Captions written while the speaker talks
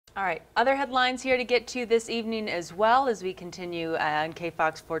All right, other headlines here to get to this evening as well as we continue on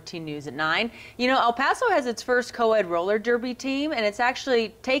KFOX 14 News at 9. You know, El Paso has its first co-ed roller derby team, and it's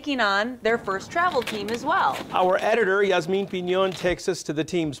actually taking on their first travel team as well. Our editor, Yasmin Pinon, takes us to the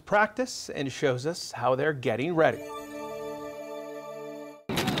team's practice and shows us how they're getting ready.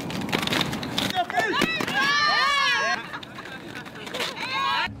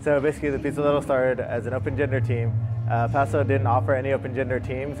 So basically the Pizza Little started as an open gender team. Paso didn't offer any open gender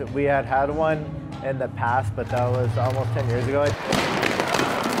teams. We had one in the past, but that was almost 10 years ago. I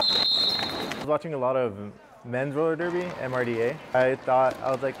was watching a lot of men's roller derby, MRDA. I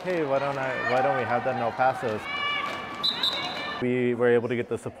was like, hey, why don't we have that in El Paso? We were able to get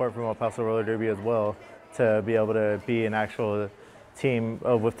the support from El Paso Roller Derby as well to be able to be an actual team,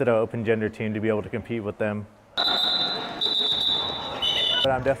 with the open gender team, to be able to compete with them. But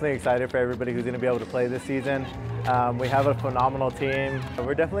I'm definitely excited for everybody who's going to be able to play this season. We have a phenomenal team.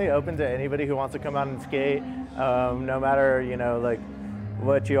 We're definitely open to anybody who wants to come out and skate, no matter, like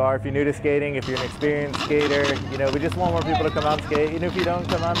what you are. If you're new to skating, if you're an experienced skater, we just want more people to come out and skate. Even if you don't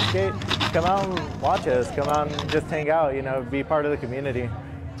come out and skate, come out and watch us. Come out and just hang out, be part of the community.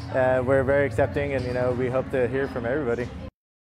 We're very accepting, and we hope to hear from everybody.